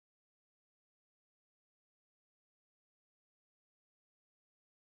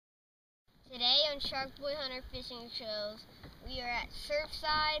Today on SharkboyHunter fishing shows, we are at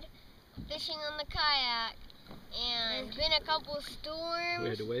Surfside fishing on the kayak, and there's been a couple of storms. We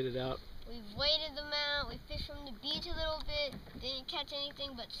had to wait it out. We've waited them out. We fished from the beach a little bit, didn't catch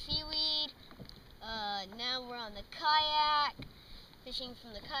anything but seaweed. Now we're on the kayak, fishing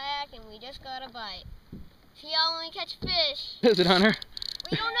from the kayak, and we just got a bite. See y'all when we catch fish. Is it, Hunter?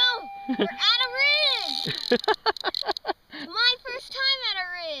 We don't know. We're at a rig. My first time at a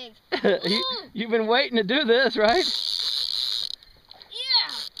rig. You've been waiting to do this, right?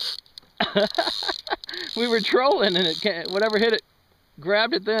 Yeah. We were trolling and whatever hit it,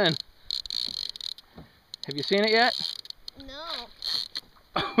 grabbed it then. Have you seen it yet? No.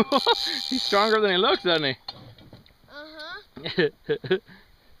 He's stronger than he looks, doesn't he? Uh-huh.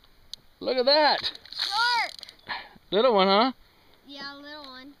 Look at that. Shark. Little one, huh? Yeah, a little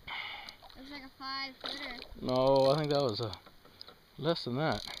one. Looks like a 5-footer. No, I think that was less than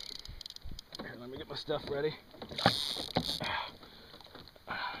that. Here, let me get my stuff ready.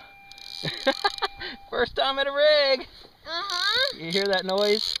 First time at a rig. Uh-huh. You hear that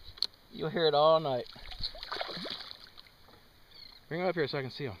noise? You'll hear it all night. Bring him up here so I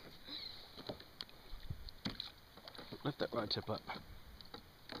can see him. Lift that rod tip up.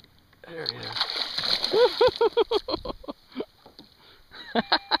 There he is.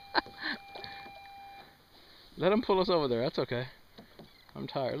 Let him pull us over there. That's okay. I'm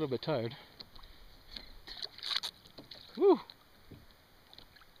tired, a little bit tired. Woo!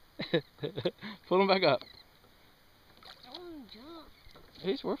 Pull him back up. Don't jump.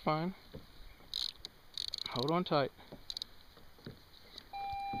 We're fine. Hold on tight.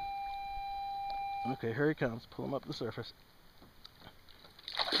 Okay, here he comes. Pull him up the surface.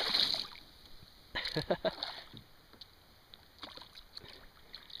 He's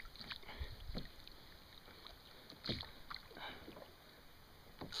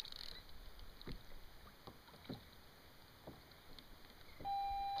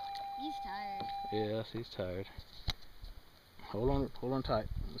tired. Yes, he's tired. Hold on tight.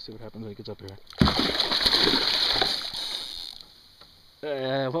 Let's see what happens when he gets up here.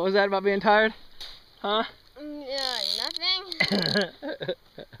 What was that about being tired? Huh? Nothing.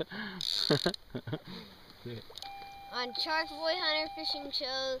 On SharkboyHunter fishing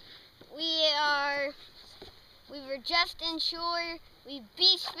shows, we were just inshore. We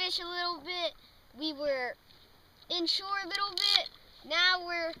beach fished a little bit. We were inshore a little bit. Now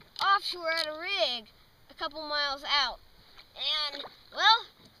we're offshore at a rig a couple miles out. And, well,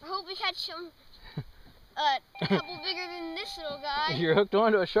 I hope we catch some a couple bigger than this little guy. You're hooked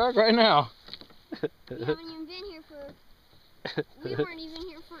onto a shark right now. We haven't even been here for... We weren't even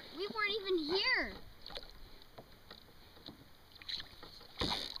here.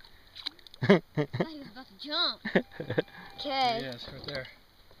 I thought he was about to jump. Okay. Yes, right there.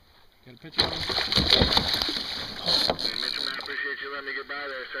 Got a picture of him? Hey, Mitchell, man, I appreciate you letting me get by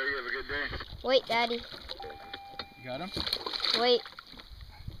there, sir. You have a good day. Wait, Daddy. You got him? Wait.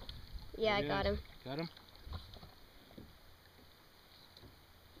 Yeah, I got him. Got him?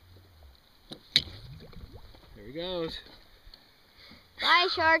 There he goes. Bye,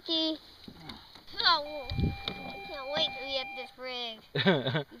 Sharky. Oh, I can't wait to be at this rig.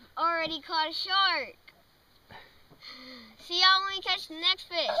 You've already caught a shark. See y'all when we catch the next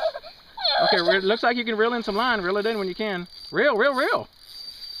fish. Okay, it looks like you can reel in some line. Reel it in when you can. Reel, reel, reel.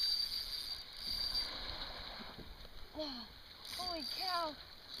 Holy cow.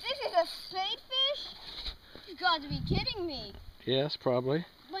 This is a spadefish? You've got to be kidding me. Yes, probably.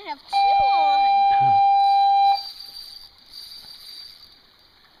 Might have 2 on.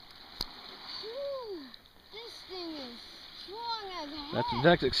 This thing is strong as heck.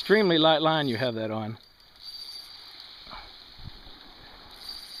 That's extremely light line you have that on.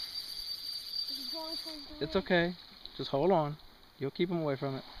 Is he going towards the It's rig? okay. Just hold on. You'll keep him away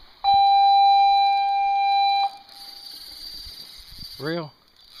from it. Reel.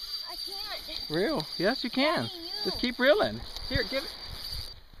 I can't. Reel. Yes, you can. Daddy, you. Just keep reeling. Here, give it.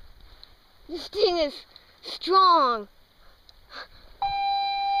 This thing is strong.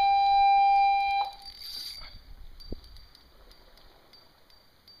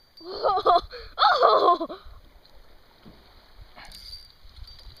 Oh! Oh!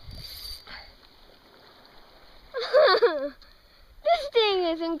 This thing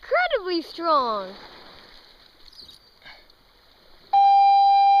is incredibly strong.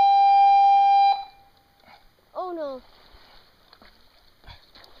 Oh no.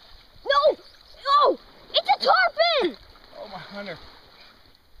 No! No! It's a tarpon! Oh, my Hunter.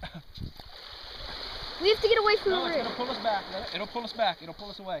 We have to get away from No, the it's rig. going to pull us back. It'll pull us back. It'll pull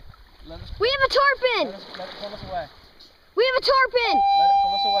us away. We have a tarpon! Let it pull us away. We have a tarpon! Let it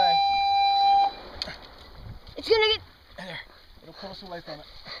pull us away. It's gonna get... There. It'll pull us away from it.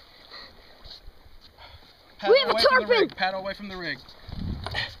 We have a tarpon! Paddle away from the rig.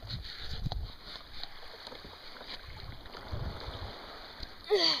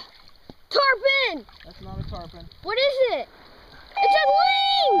 Tarpon! That's not a tarpon. What is it? It's a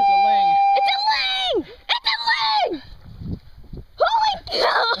ling! It's a ling. It's a ling! It's a ling! Holy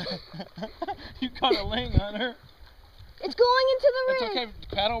cow! You caught a ling, Hunter. It's going into the ring. It's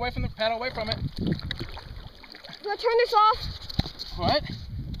okay. Paddle away from it. Do I turn this off? What?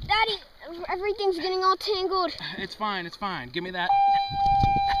 Daddy, everything's getting all tangled. It's fine. Give me that.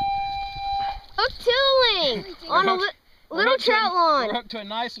 Hook to a ling on a little trout line. We're hooked to a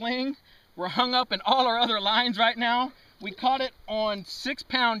nice ling. We're hung up in all our other lines right now. We caught it on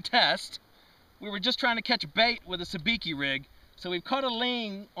 6-pound test. We were just trying to catch bait with a sabiki rig. So we've caught a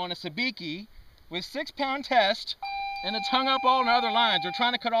ling on a sabiki with 6-pound test, and it's hung up all in our other lines. We're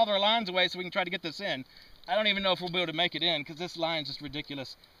trying to cut all our lines away so we can try to get this in. I don't even know if we'll be able to make it in because this line's just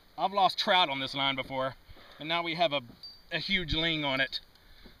ridiculous. I've lost trout on this line before, and now we have a huge ling on it.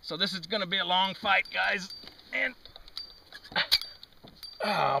 So this is gonna be a long fight, guys. And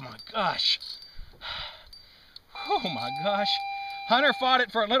oh my gosh. Oh my gosh. Hunter fought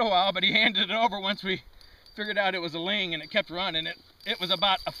it for a little while, but he handed it over once we figured out it was a ling, and it kept running. It was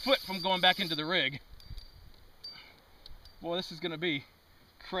about a foot from going back into the rig. Boy, this is gonna be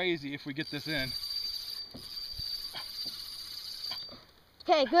crazy if we get this in.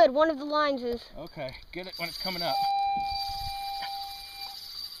 Okay, good. One of the lines is. Okay, get it when it's coming up.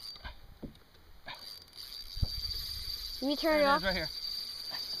 Can you turn it off? Right here.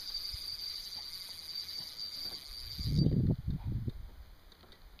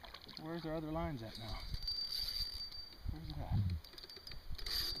 Where's our other lines at now? Where's it at?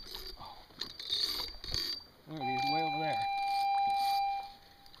 Oh. There it is, way over there.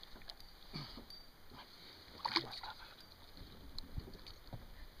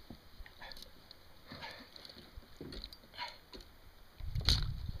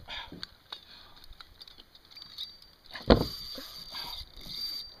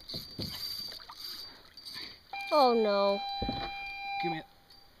 Oh no. Give me it.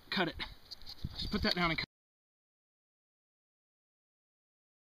 Cut it. Just put that down and cut it.